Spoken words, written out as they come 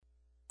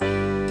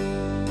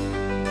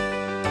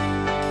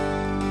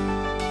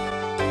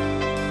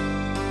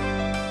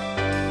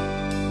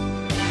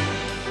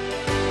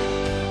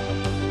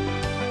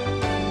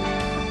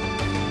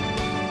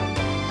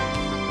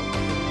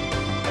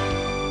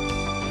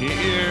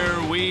Here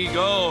we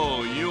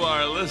go. You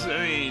are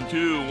listening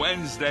to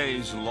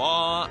Wednesday's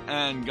Law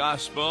and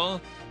Gospel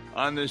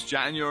on this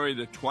January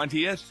the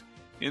 20th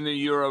in the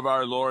year of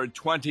our Lord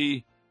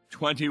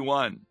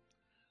 2021.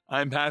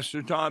 I'm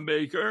Pastor Tom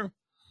Baker,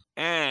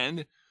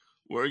 and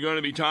we're going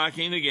to be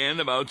talking again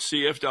about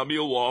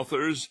C.F.W.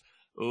 Walther's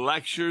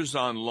lectures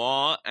on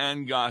law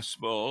and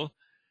gospel.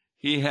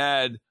 He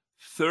had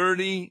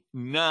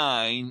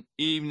 39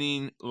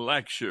 evening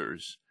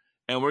lectures,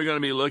 and we're going to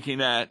be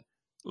looking at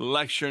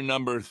lecture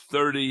number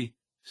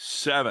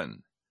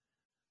 37,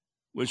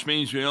 which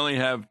means we only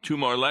have 2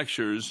 more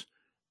lectures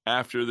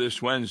after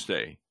this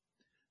Wednesday.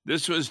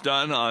 This was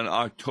done on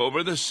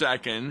October the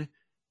 2nd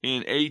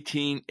in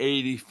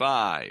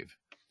 1885,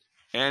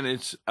 and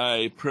it's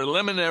a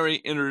preliminary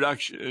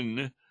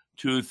introduction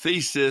to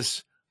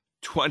Thesis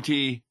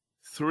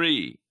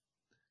 23.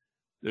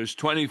 There's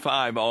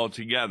 25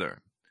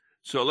 altogether.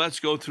 So let's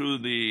go through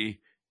the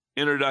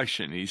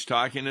introduction. He's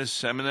talking to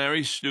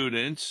seminary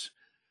students,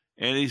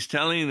 and he's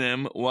telling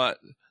them what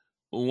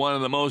one of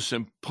the most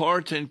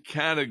important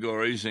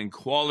categories and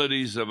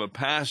qualities of a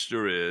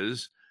pastor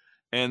is,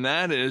 and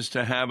that is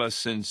to have a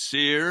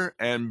sincere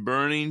and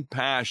burning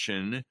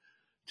passion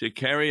to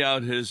carry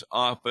out his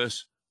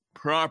office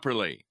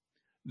properly.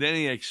 Then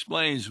he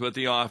explains what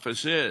the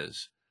office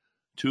is: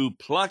 to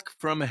pluck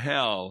from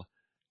hell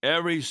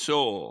every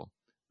soul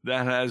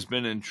that has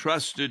been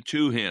entrusted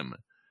to him,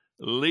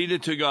 lead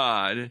it to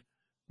God,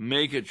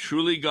 make it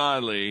truly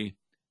godly,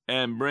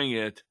 and bring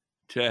it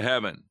to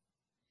heaven.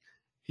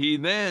 He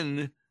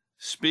then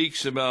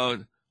speaks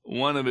about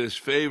one of his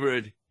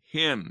favorite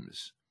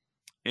hymns,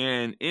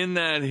 and in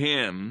that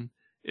hymn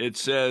it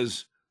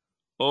says,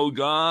 "O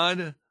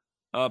God,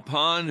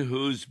 upon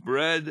whose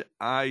bread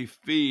I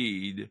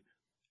feed,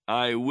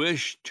 I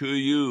wish to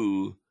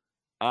you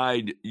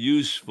I'd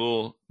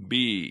useful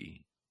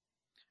be."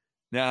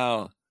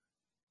 Now,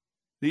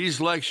 these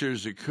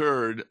lectures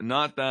occurred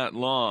not that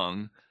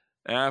long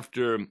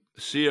after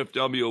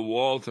C.F.W.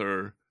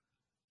 Walther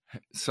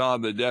saw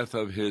the death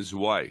of his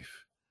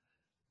wife,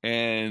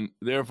 and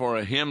therefore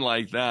a hymn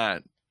like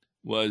that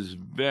was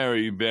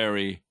very,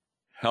 very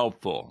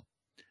helpful.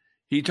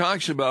 He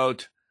talks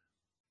about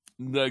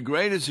the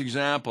greatest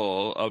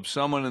example of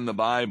someone in the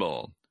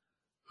Bible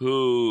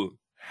who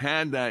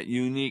had that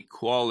unique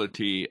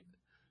quality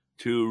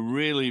to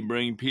really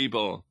bring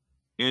people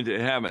into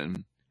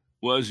heaven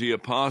was the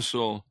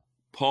Apostle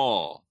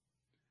Paul.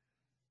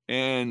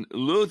 And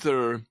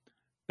Luther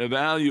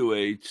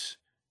evaluates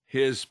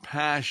his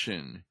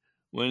passion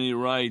when he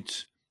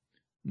writes,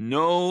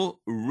 "No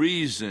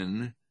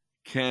reason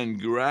can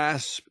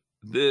grasp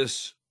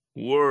this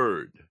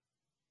word."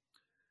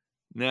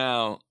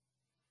 Now,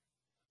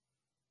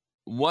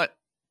 what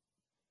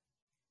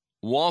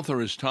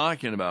Walther is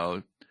talking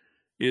about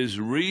is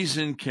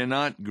reason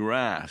cannot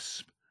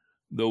grasp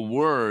the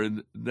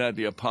word that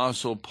the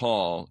Apostle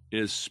Paul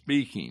is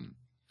speaking,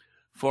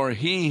 for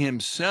he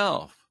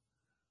himself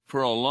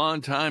for a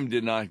long time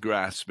did not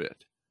grasp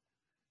it.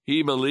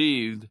 He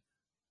believed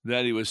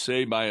that he was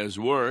saved by his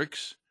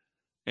works,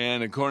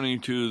 and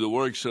according to the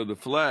works of the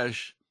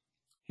flesh,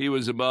 he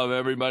was above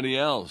everybody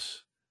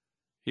else.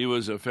 He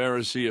was a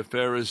Pharisee of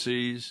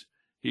Pharisees.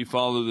 He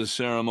followed the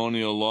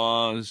ceremonial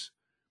laws.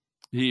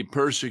 He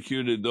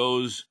persecuted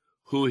those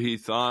who he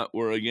thought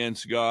were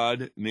against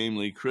God,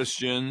 namely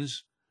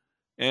Christians.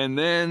 And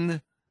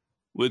then,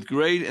 with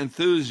great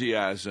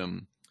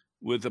enthusiasm,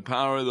 with the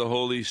power of the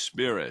Holy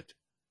Spirit,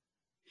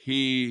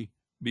 he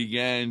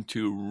began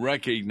to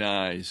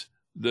recognize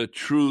the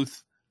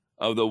truth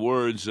of the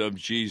words of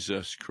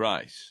Jesus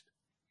Christ.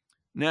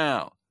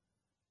 Now,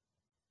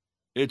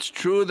 it's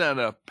true that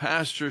a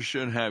pastor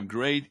should have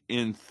great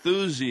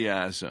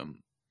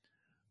enthusiasm,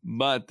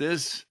 but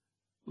this,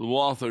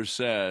 Walther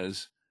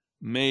says,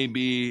 may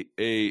be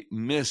a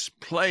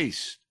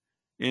misplaced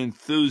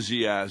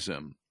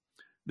enthusiasm.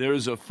 There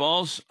is a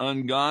false,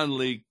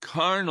 ungodly,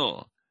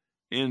 carnal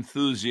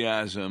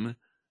enthusiasm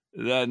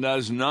that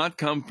does not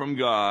come from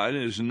God,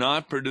 is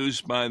not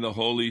produced by the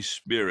Holy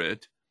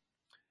Spirit.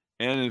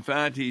 And in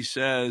fact, he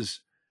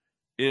says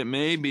it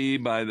may be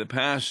by the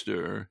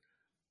pastor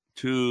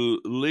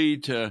to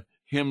lead to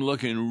him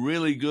looking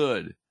really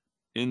good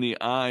in the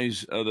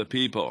eyes of the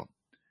people.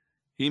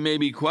 He may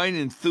be quite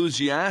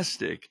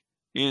enthusiastic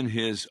in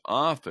his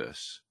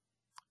office,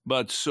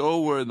 but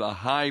so were the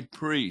high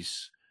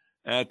priests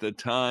at the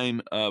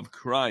time of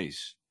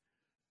Christ,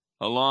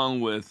 along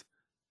with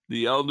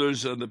the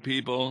elders of the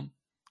people,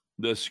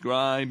 the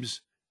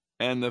scribes,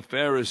 and the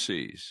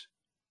Pharisees.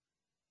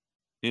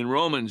 In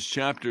Romans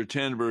chapter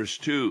 10, verse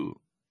 2,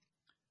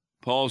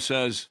 Paul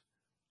says,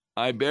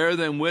 "I bear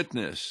them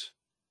witness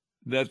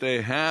that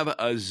they have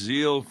a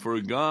zeal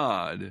for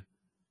God,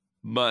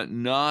 but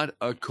not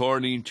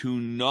according to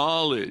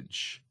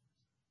knowledge."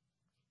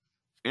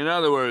 In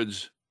other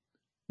words,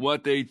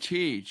 what they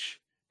teach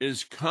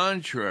is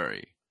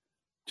contrary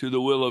to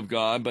the will of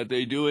God, but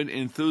they do it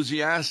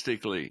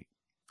enthusiastically,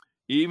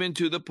 even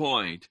to the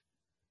point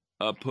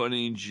of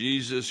putting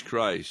Jesus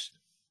Christ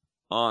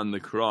on the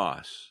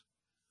cross.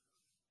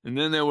 And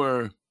then there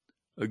were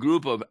a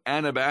group of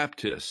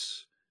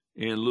Anabaptists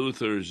in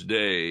Luther's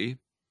day,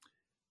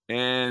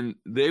 and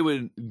they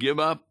would give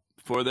up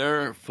for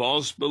their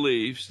false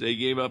beliefs. They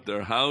gave up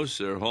their house,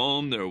 their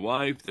home, their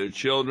wife, their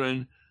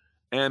children,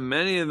 and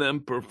many of them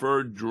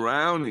preferred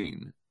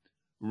drowning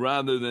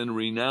rather than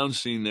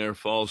renouncing their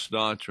false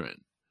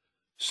doctrine.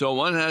 So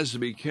one has to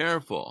be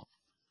careful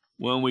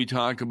when we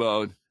talk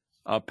about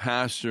a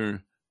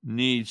pastor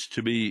needs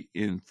to be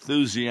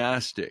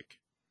enthusiastic,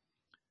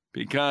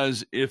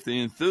 because if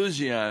the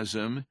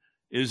enthusiasm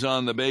is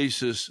on the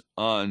basis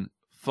on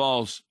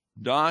false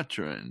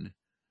doctrine,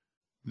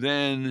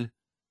 then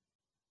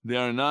they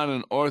are not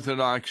an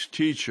orthodox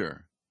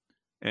teacher,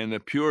 and the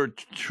pure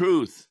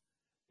truth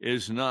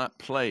is not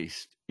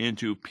placed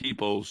into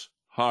people's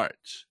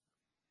hearts.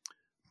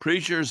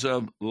 Preachers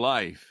of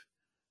life,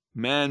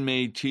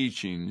 man-made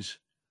teachings,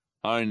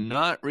 are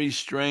not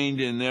restrained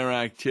in their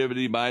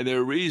activity by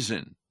their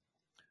reason,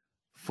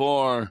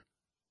 for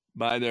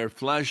by their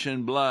flesh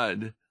and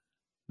blood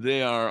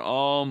they are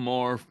all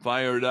more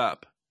fired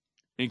up.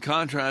 In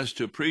contrast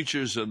to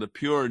preachers of the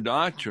pure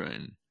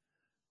doctrine,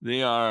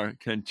 they are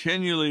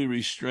continually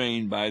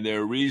restrained by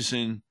their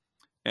reason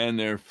and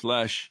their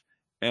flesh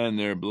and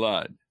their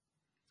blood,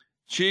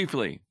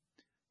 chiefly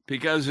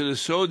because it is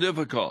so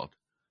difficult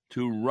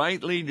to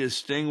rightly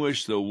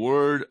distinguish the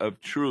word of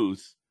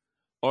truth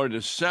or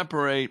to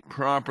separate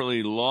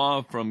properly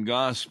law from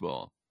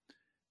gospel.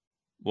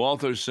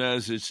 Walther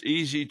says it's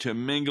easy to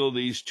mingle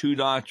these two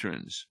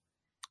doctrines,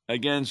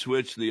 against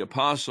which the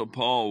Apostle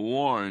Paul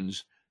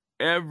warns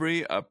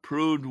every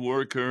approved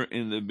worker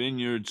in the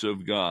vineyards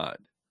of God.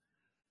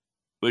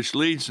 Which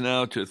leads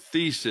now to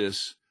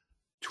thesis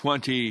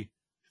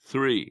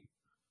 23.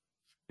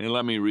 And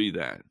let me read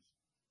that.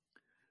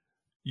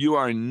 You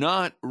are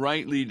not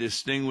rightly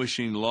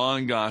distinguishing law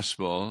and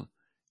gospel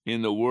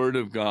in the Word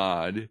of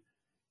God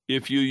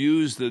if you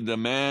use the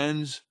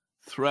demands,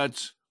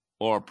 threats,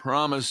 or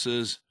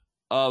promises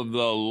of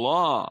the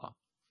law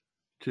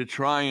to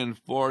try and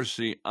force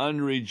the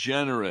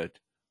unregenerate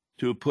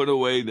to put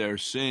away their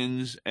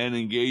sins and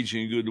engage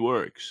in good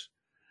works,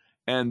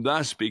 and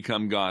thus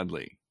become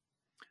godly.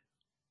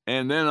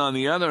 And then on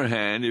the other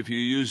hand, if you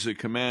use the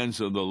commands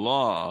of the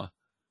law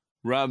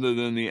rather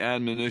than the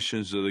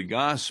admonitions of the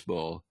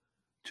gospel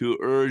to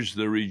urge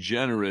the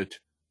regenerate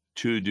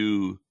to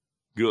do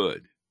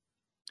good.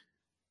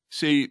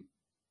 See,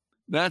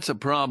 that's a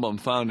problem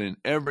found in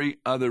every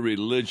other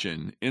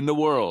religion in the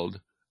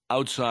world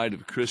outside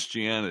of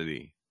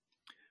Christianity,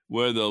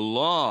 where the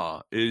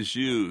law is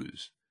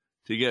used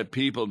to get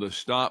people to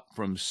stop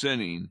from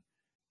sinning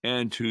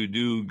and to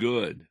do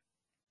good.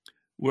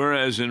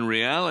 Whereas in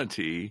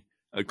reality,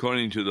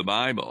 according to the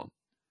Bible,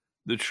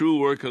 the true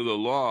work of the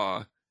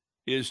law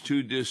is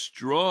to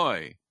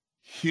destroy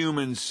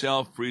human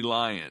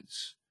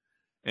self-reliance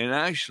and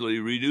actually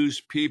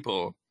reduce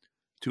people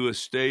to a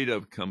state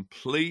of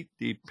complete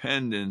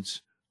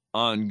dependence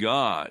on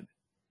God.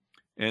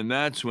 And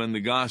that's when the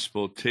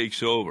gospel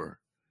takes over.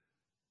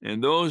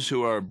 And those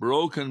who are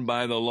broken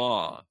by the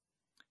law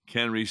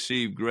can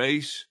receive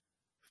grace,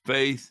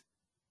 faith,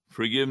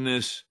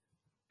 forgiveness,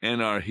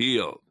 and are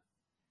healed.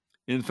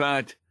 In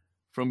fact,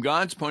 from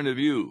God's point of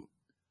view,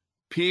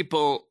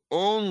 people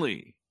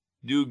only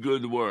do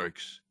good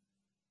works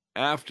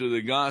after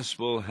the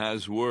gospel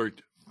has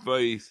worked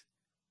faith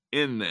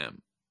in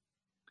them.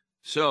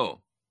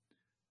 So,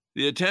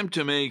 the attempt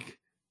to make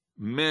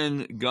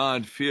men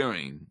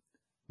God-fearing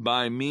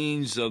by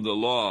means of the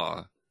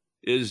law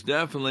is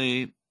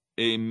definitely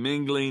a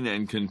mingling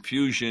and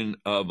confusion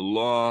of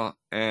law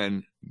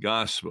and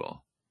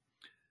gospel.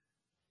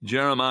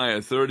 Jeremiah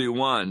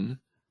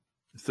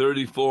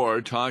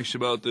 31:34 talks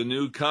about the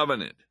new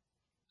covenant.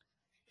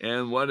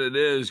 And what it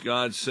is,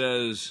 God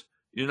says,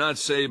 you're not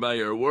saved by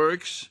your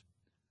works,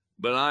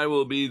 but I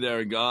will be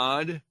their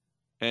God,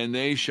 and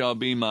they shall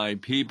be my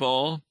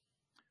people,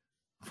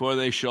 for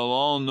they shall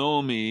all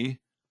know me,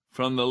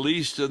 from the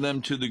least of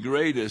them to the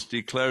greatest,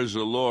 declares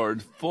the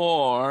Lord,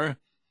 for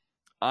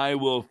I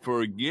will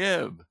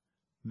forgive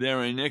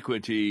their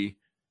iniquity,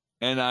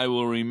 and I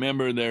will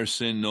remember their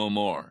sin no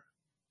more.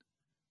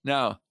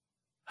 Now,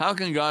 how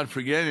can God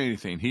forget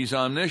anything? He's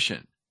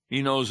omniscient.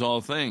 He knows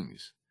all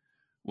things.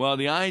 Well,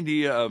 the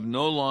idea of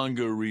no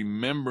longer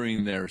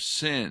remembering their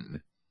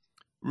sin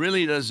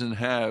really doesn't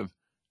have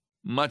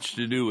much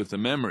to do with the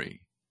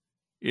memory.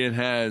 It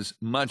has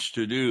much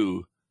to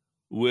do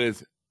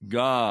with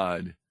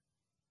God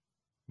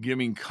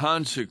giving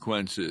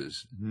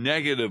consequences,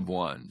 negative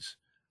ones,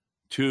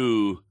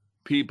 to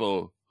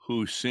people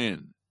who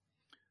sin.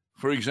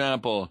 For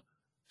example,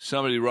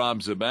 somebody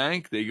robs a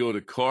bank, they go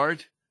to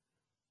court,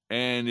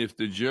 and if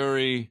the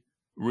jury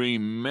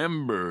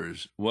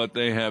remembers what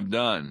they have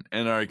done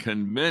and are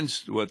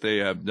convinced what they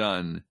have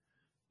done,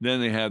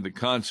 then they have the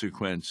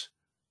consequence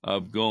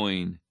of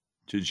going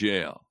to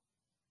jail.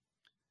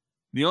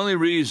 The only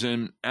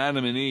reason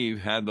Adam and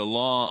Eve had the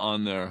law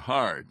on their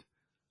heart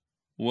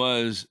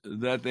was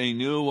that they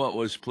knew what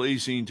was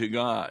pleasing to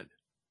God.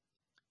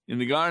 In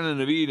the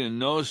Garden of Eden,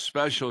 no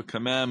special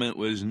commandment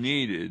was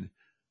needed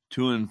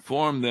to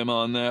inform them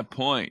on that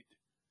point.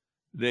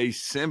 They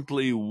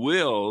simply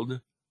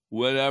willed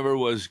whatever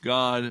was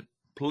God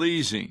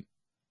pleasing.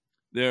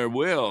 Their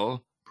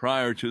will,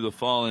 prior to the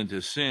fall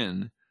into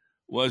sin,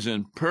 was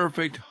in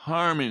perfect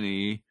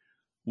harmony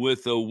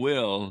with the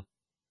will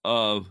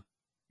of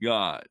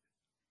God.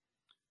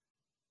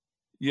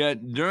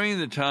 Yet during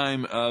the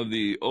time of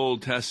the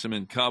Old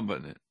Testament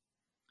covenant,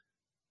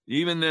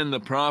 even then the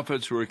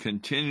prophets were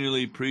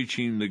continually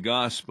preaching the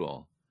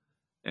gospel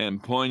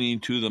and pointing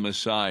to the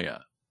Messiah,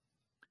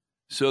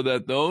 so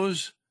that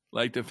those,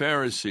 like the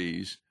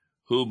Pharisees,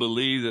 who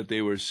believed that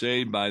they were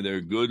saved by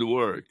their good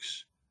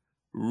works,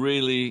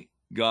 really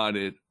got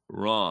it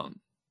wrong.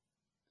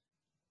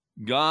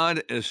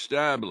 God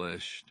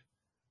established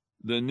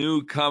the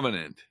new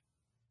covenant,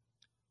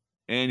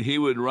 and he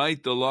would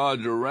write the law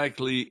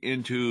directly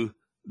into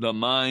the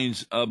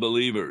minds of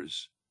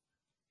believers.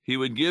 He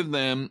would give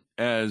them,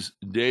 as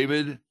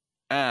David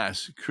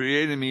asked,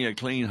 "Create in me a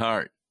clean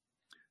heart,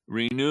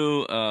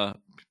 renew a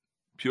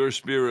pure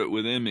spirit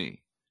within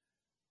me,"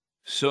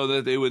 so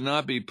that they would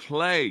not be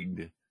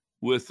plagued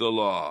with the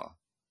law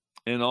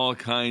and all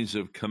kinds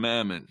of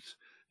commandments.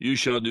 You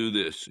shall do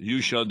this,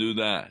 you shall do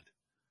that.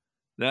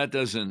 That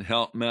doesn't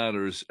help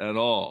matters at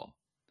all.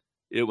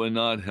 It would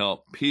not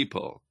help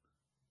people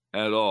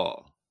at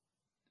all.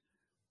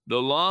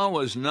 The law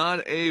was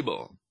not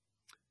able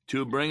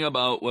to bring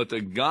about what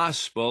the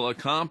gospel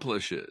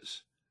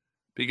accomplishes,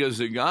 because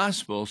the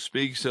gospel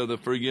speaks of the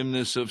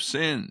forgiveness of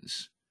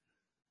sins.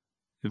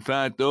 In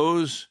fact,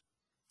 those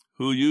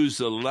who use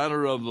the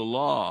letter of the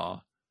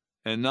law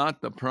and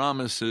not the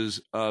promises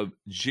of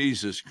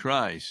Jesus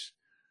Christ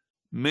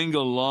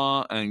mingle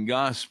law and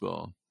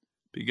gospel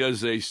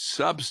because they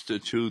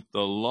substitute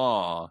the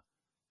law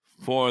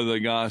for the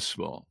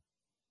gospel.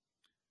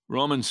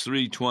 Romans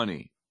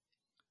 3:20,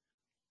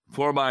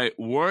 "For by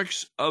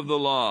works of the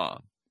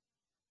law,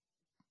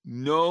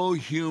 no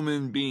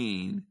human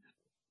being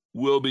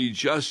will be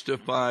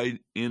justified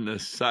in the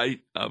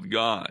sight of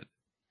God,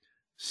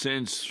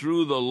 since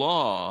through the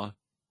law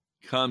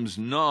comes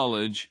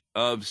knowledge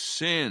of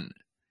sin."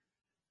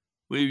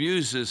 We've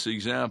used this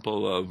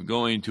example of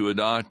going to a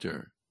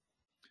doctor.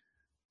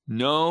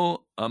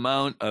 No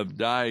amount of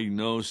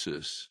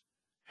diagnosis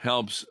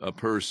helps a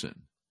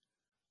person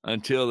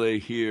until they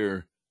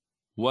hear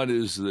what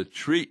is the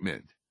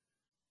treatment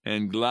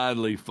and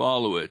gladly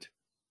follow it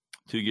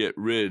to get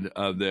rid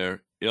of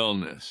their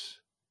illness.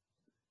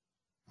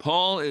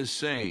 Paul is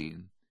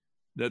saying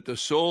that the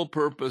sole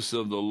purpose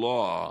of the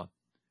law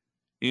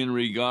in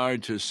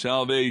regard to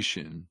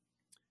salvation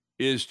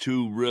is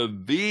to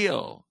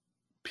reveal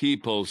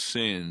people's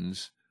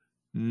sins,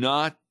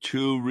 not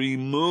to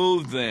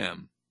remove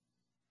them.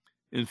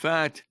 In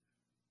fact,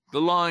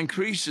 the law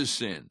increases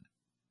sin.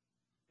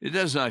 It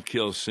does not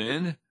kill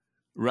sin.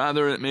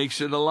 Rather, it makes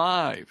it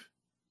alive.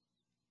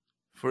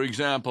 For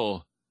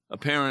example, a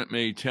parent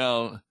may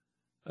tell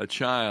a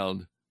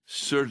child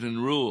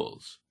certain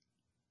rules,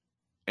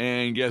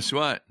 and guess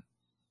what?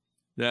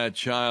 That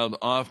child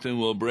often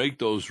will break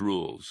those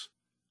rules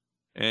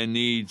and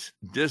needs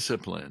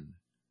discipline,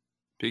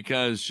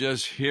 because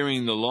just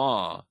hearing the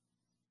law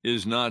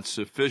is not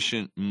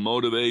sufficient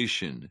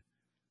motivation.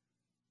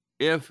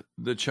 If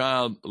the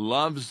child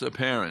loves the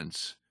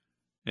parents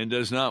and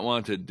does not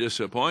want to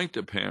disappoint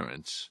the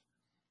parents,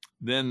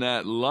 then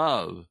that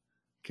love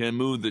can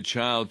move the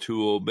child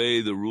to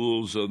obey the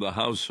rules of the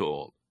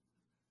household.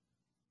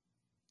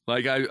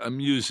 Like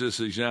I've used this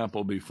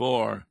example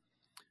before.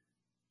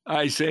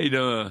 I say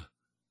to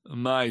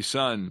my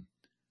son,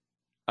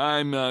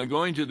 "I'm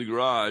going to the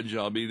garage.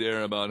 I'll be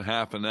there about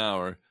half an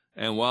hour.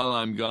 And while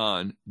I'm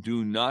gone,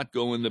 do not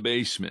go in the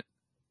basement."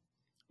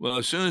 Well,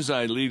 as soon as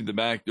I leave the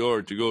back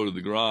door to go to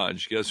the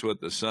garage, guess what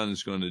the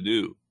son's going to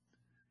do?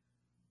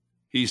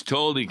 He's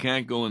told he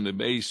can't go in the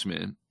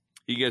basement.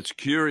 He gets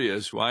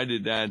curious. Why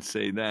did Dad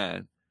say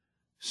that?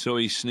 So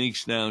he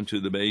sneaks down to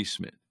the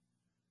basement.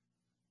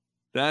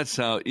 That's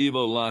how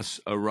evil lusts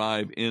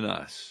arrive in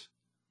us.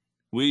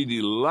 We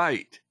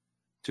delight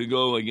to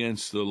go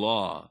against the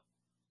law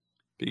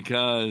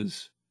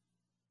because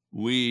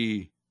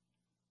we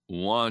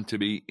want to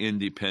be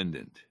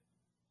independent.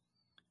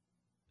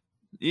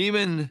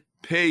 Even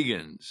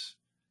pagans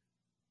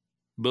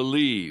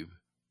believe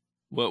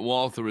what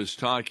Walther is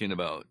talking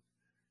about.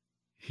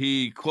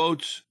 He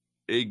quotes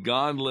a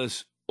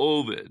godless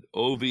Ovid,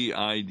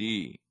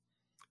 O-V-I-D,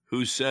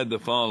 who said the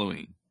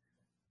following: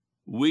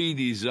 "We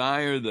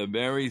desire the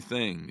very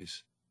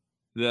things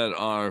that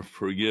are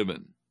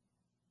forgiven."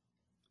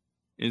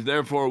 And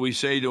therefore we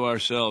say to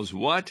ourselves,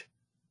 "What?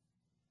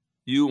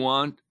 You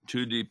want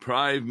to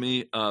deprive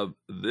me of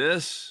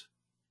this?"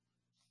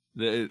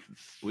 That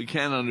we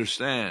can't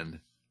understand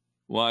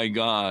why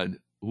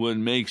God would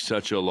make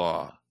such a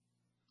law.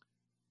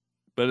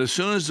 But as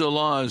soon as the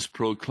law is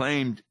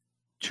proclaimed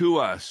to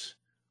us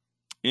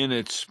in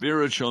its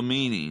spiritual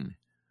meaning,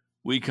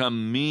 we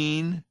come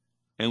mean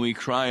and we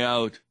cry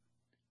out,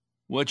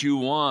 "What you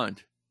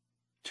want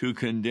to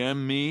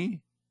condemn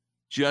me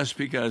just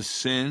because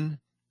sin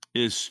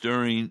is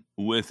stirring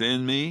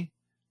within me?"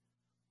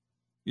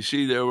 You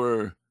see, there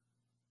were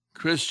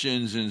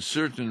Christians in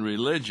certain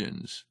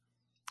religions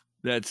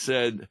that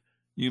said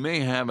you may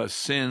have a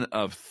sin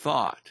of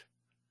thought,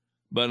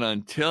 but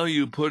until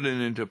you put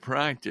it into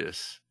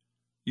practice,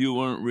 you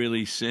weren't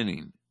really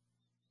sinning.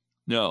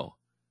 No,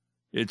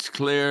 it's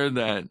clear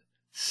that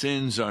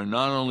sins are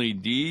not only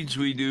deeds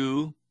we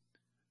do,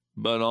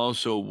 but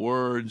also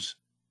words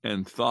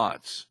and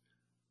thoughts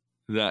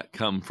that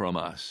come from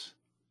us.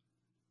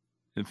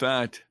 In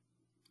fact,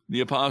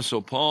 the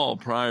Apostle Paul,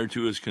 prior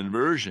to his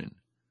conversion,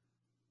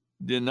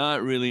 did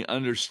not really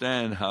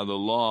understand how the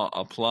law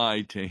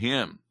applied to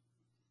him.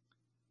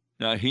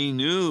 Now, he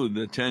knew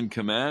the Ten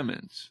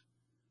Commandments,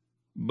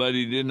 but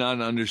he did not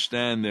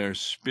understand their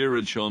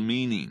spiritual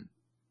meaning.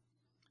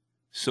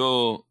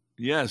 So,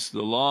 yes,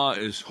 the law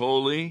is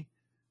holy,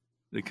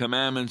 the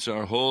commandments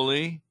are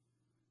holy,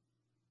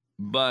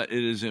 but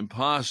it is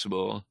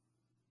impossible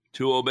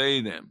to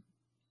obey them.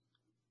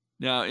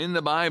 Now, in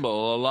the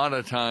Bible, a lot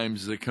of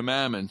times the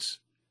commandments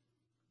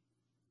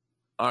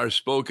are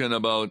spoken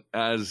about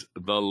as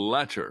the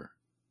letter.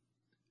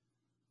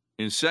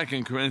 In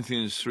 2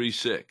 Corinthians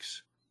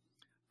 3:6,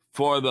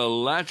 for the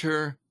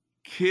letter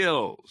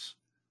kills,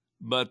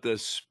 but the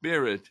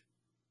Spirit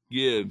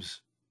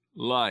gives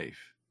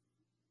life.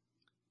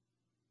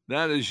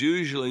 That is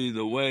usually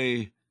the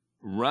way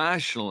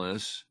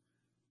rationalists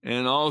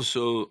and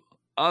also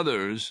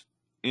others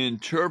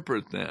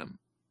interpret them.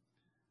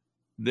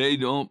 They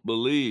don't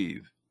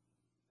believe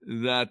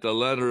that the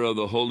letter of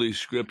the Holy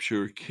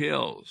Scripture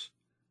kills.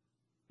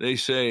 They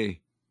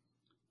say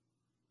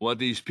what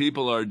these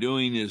people are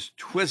doing is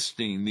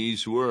twisting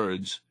these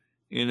words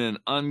in an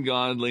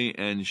ungodly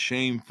and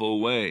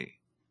shameful way.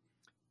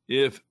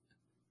 If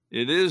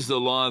it is the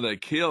law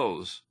that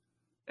kills,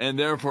 and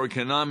therefore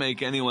cannot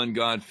make anyone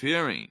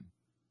God-fearing,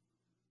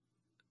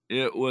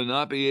 it will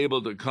not be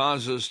able to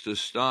cause us to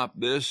stop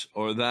this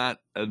or that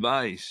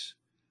advice,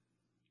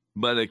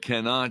 but it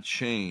cannot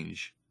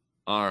change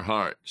our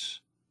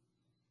hearts.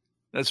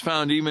 That's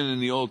found even in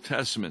the Old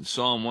Testament,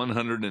 Psalm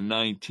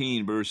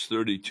 119, verse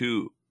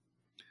 32.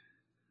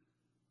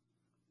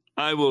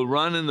 I will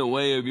run in the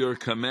way of your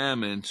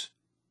commandments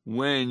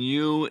when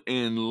you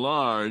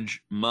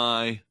enlarge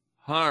my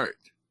heart.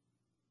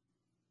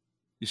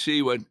 You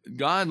see, what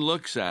God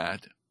looks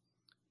at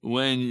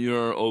when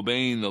you're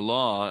obeying the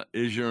law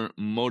is your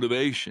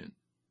motivation.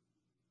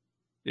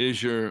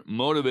 Is your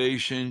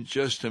motivation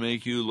just to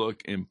make you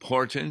look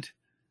important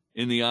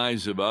in the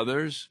eyes of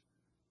others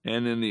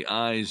and in the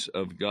eyes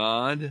of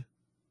God?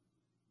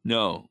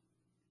 No.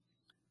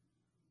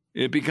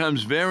 It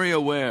becomes very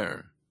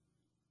aware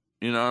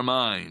in our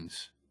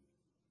minds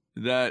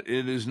that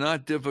it is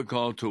not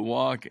difficult to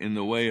walk in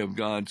the way of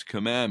God's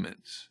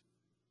commandments.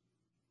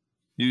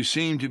 You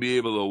seem to be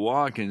able to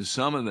walk in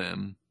some of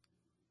them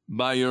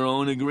by your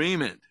own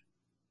agreement.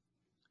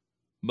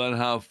 But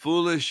how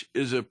foolish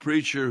is a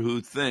preacher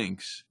who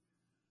thinks,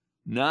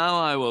 now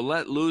I will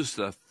let loose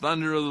the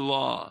thunder of the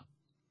law.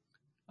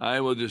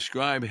 I will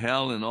describe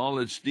hell in all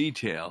its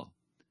detail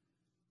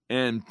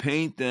and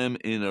paint them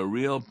in a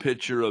real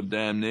picture of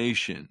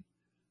damnation,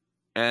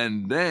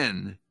 and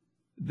then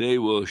they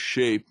will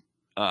shape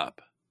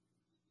up.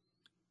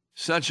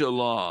 Such a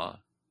law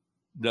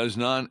does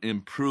not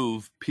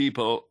improve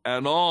people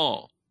at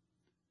all.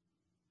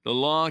 The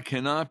law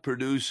cannot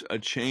produce a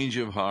change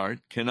of heart,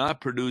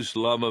 cannot produce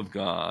love of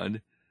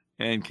God,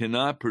 and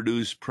cannot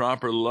produce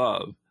proper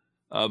love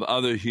of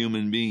other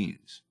human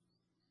beings.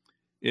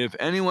 If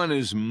anyone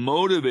is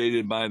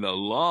motivated by the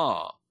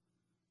law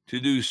to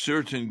do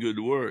certain good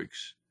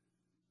works,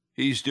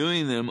 he's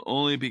doing them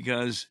only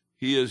because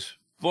he is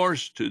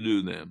forced to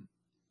do them.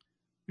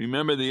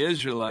 Remember, the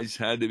Israelites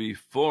had to be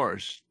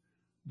forced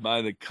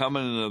by the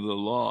covenant of the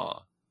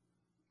law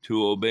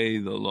to obey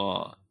the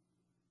law.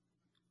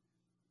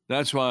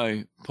 That's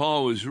why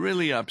Paul was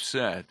really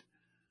upset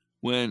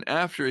when,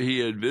 after he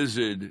had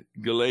visited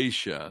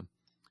Galatia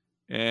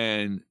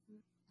and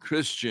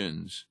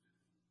Christians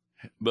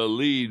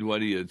believed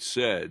what he had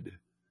said,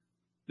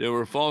 there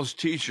were false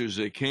teachers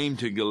that came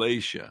to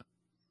Galatia.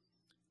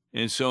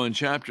 And so in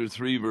chapter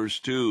 3, verse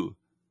 2,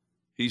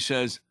 he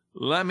says,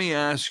 let me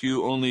ask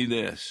you only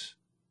this.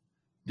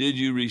 Did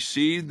you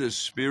receive the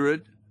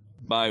Spirit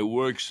by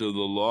works of the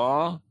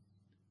law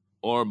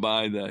or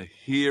by the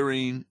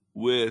hearing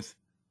with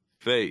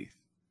faith?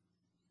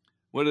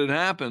 What had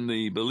happened,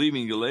 the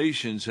believing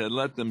Galatians had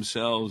let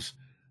themselves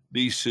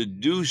be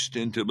seduced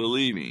into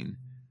believing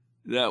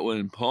that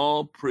when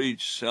Paul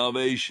preached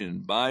salvation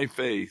by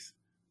faith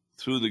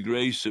through the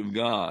grace of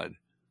God,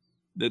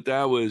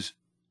 that was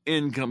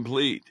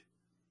incomplete.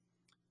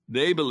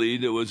 They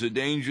believed it was a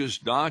dangerous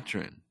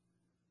doctrine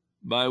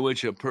by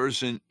which a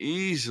person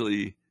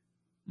easily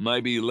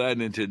might be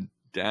led into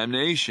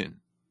damnation.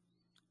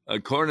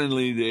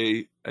 Accordingly,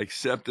 they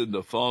accepted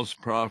the false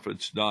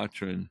prophet's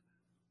doctrine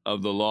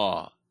of the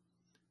law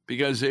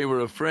because they were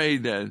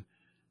afraid that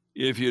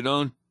if you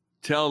don't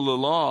tell the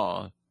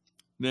law,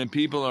 then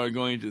people are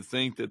going to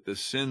think that the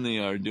sin they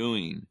are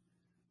doing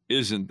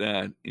isn't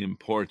that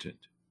important.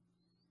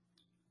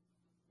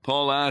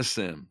 Paul asked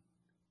them,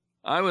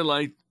 I would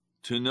like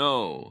to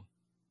know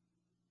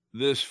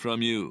this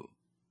from you.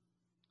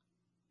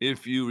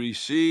 If you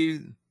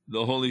receive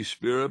the Holy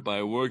Spirit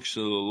by works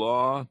of the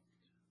law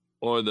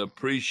or the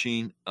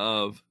preaching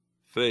of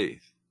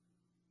faith.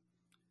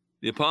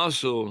 The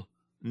apostle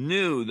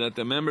knew that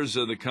the members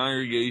of the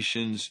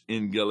congregations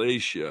in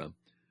Galatia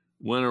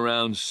went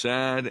around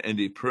sad and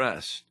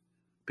depressed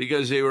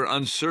because they were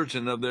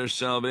uncertain of their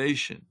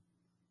salvation.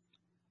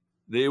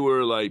 They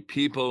were like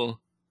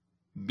people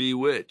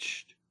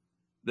bewitched.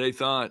 They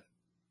thought,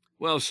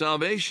 well,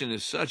 salvation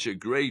is such a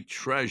great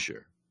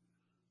treasure.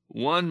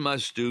 One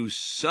must do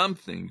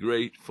something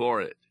great for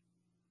it.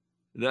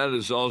 That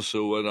is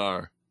also what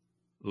our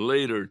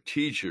later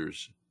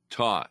teachers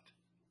taught.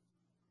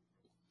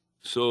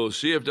 So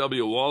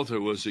C.F.W.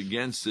 Walther was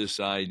against this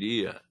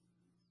idea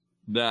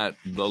that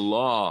the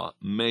law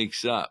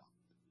makes up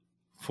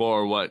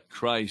for what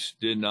Christ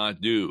did not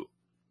do.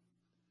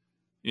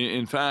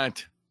 In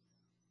fact,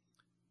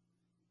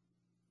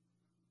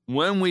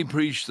 when we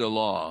preach the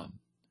law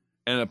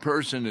and a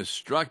person is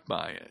struck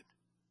by it,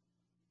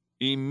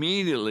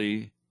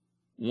 immediately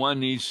one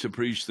needs to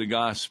preach the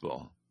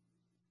gospel.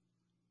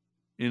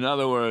 In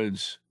other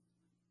words,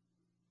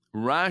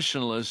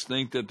 rationalists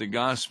think that the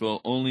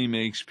gospel only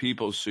makes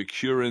people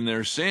secure in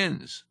their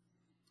sins,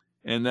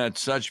 and that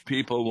such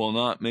people will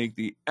not make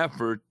the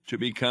effort to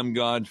become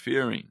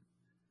God-fearing.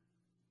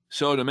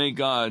 So to make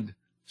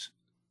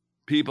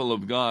people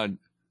of God,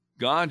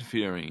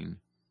 God-fearing,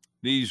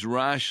 these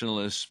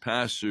rationalist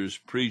pastors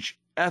preach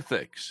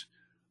ethics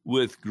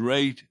with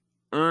great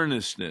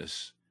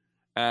earnestness,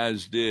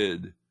 as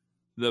did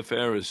the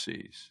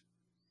Pharisees.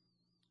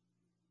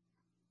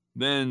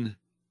 Then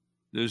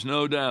there's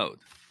no doubt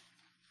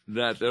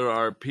that there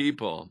are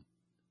people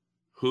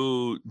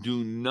who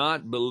do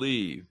not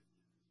believe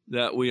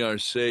that we are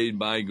saved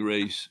by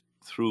grace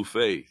through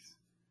faith.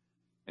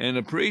 And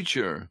a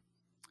preacher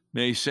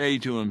may say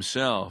to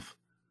himself,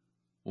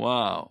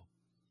 wow,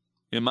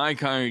 in my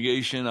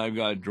congregation I've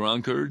got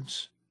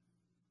drunkards.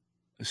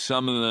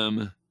 Some of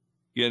them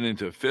get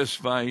into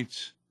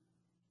fistfights.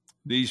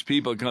 These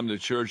people come to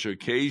church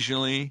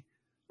occasionally.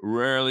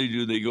 Rarely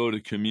do they go to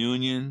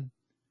communion.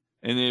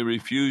 And they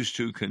refuse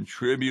to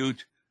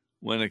contribute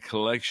when a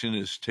collection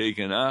is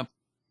taken up.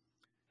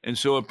 And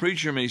so a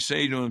preacher may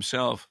say to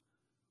himself,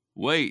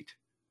 wait,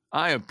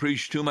 I have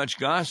preached too much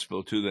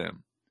gospel to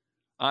them.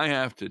 I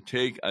have to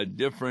take a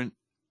different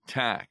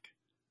tack.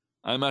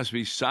 I must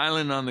be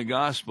silent on the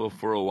gospel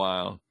for a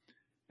while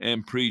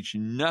and preach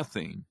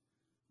nothing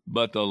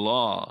but the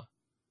law,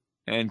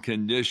 and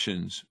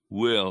conditions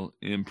will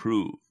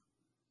improve.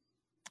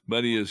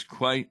 But he is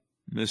quite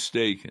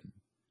mistaken.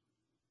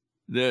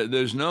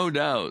 There's no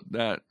doubt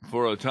that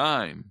for a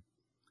time,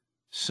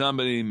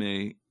 somebody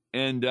may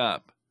end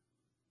up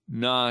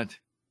not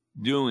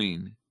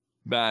doing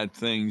bad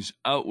things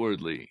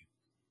outwardly,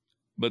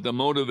 but the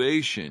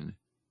motivation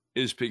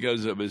is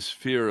because of his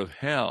fear of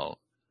hell,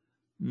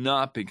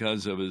 not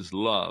because of his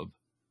love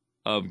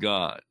of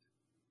God.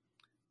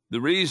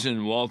 The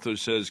reason Walther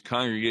says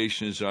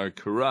congregations are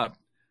corrupt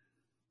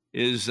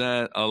is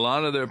that a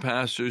lot of their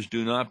pastors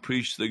do not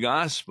preach the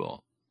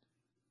gospel.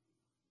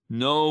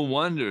 No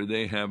wonder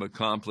they have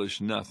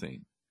accomplished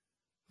nothing,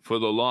 for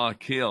the law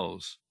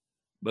kills,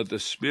 but the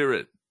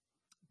Spirit,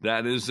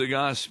 that is the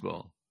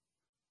gospel,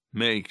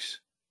 makes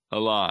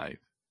alive.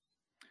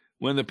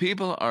 When the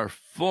people are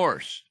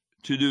forced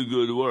to do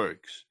good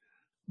works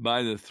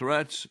by the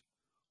threats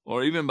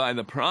or even by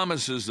the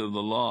promises of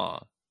the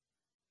law,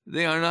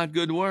 they are not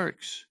good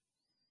works,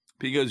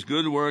 because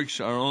good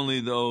works are only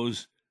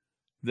those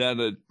that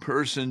a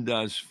person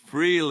does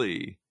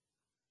freely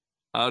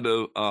out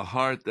of a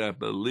heart that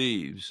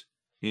believes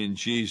in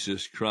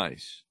Jesus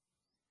Christ.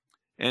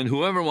 And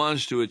whoever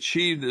wants to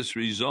achieve this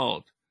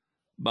result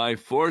by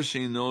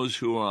forcing those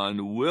who are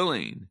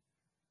unwilling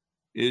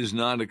is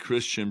not a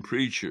Christian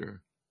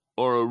preacher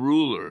or a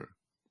ruler,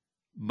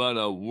 but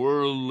a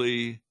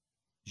worldly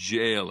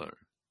jailer,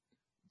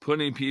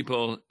 putting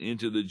people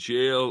into the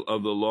jail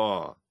of the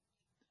law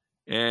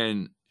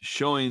and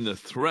showing the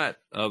threat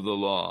of the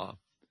law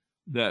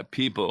that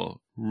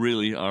people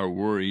really are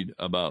worried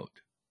about.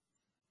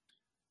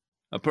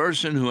 A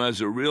person who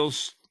has a real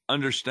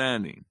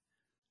understanding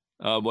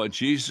of what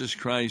Jesus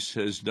Christ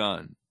has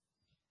done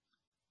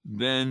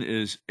then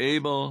is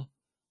able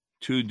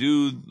to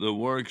do the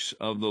works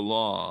of the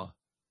law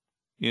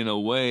in a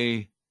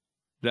way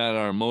that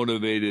are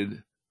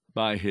motivated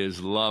by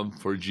his love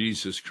for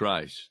Jesus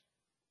Christ.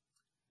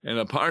 And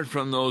apart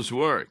from those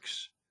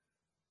works,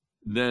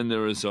 then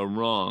there is a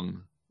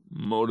wrong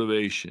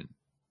motivation.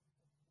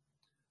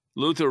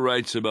 Luther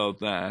writes about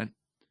that,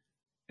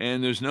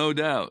 and there's no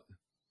doubt.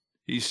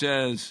 He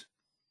says,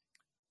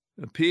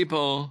 the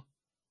people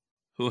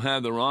who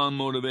have the wrong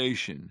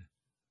motivation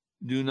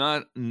do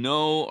not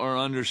know or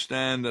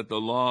understand that the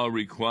law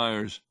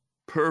requires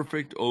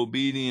perfect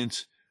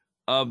obedience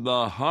of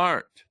the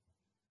heart.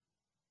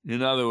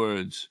 In other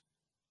words,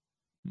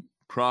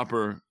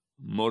 proper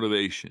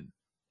motivation.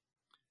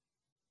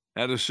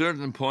 At a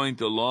certain point,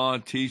 the law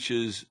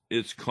teaches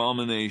its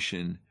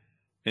culmination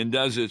and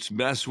does its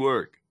best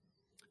work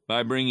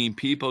by bringing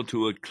people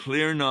to a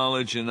clear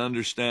knowledge and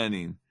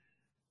understanding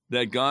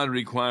that God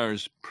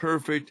requires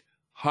perfect,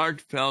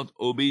 heartfelt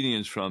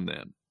obedience from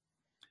them.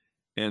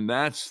 And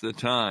that's the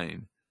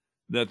time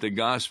that the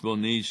gospel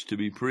needs to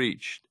be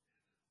preached,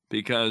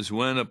 because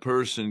when a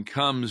person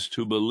comes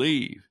to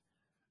believe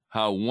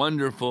how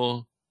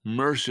wonderful,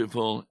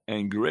 merciful,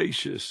 and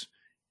gracious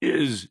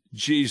is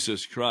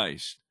Jesus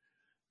Christ,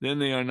 then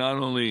they are not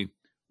only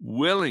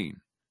willing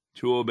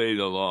to obey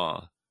the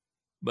law,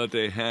 but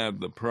they have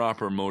the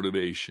proper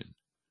motivation.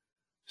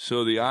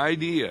 So the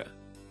idea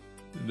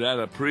that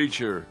a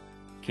preacher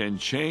can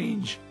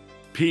change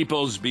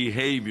people's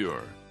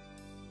behavior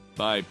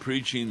by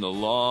preaching the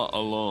law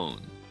alone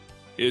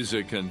is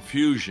a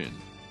confusion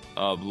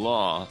of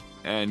law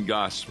and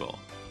gospel.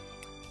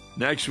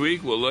 Next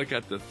week, we'll look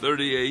at the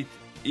 38th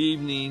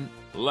evening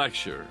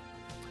lecture.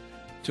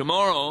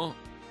 Tomorrow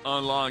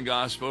on Law and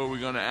Gospel, we're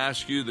going to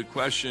ask you the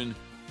question,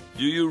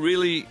 do you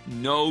really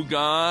know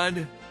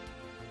God?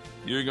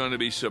 You're going to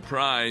be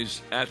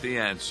surprised at the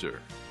answer.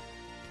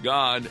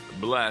 God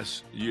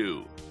bless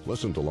you.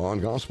 Listen to Law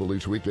and Gospel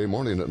each weekday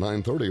morning at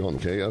 9:30 on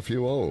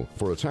KFUO.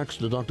 For a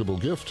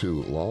tax-deductible gift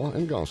to Law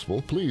and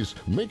Gospel, please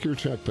make your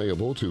check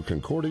payable to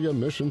Concordia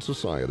Mission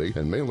Society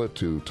and mail it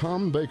to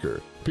Tom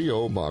Baker,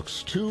 P.O.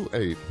 Box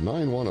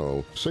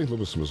 28910, St.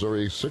 Louis,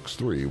 Missouri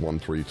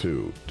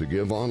 63132. To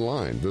give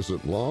online,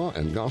 visit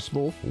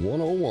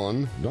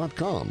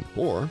lawandgospel101.com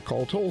or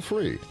call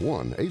toll-free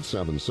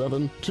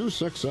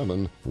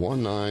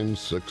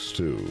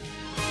 1-877-267-1962.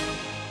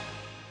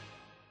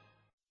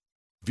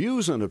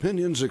 Views and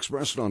opinions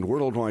expressed on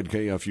Worldwide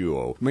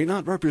KFUO may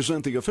not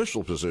represent the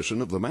official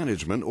position of the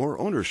management or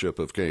ownership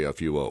of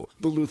KFUO,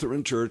 the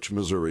Lutheran Church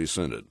Missouri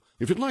Synod.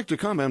 If you'd like to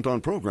comment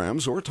on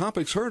programs or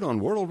topics heard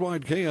on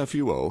Worldwide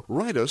KFUO,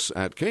 write us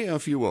at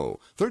KFUO,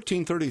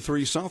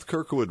 1333 South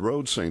Kirkwood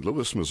Road, St.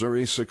 Louis,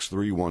 Missouri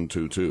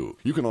 63122.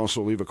 You can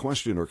also leave a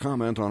question or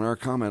comment on our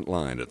comment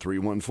line at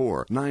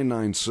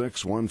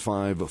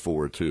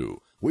 314-996-1542.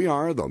 We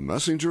are the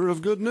messenger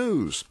of good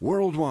news,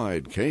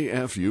 Worldwide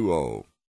KFUO.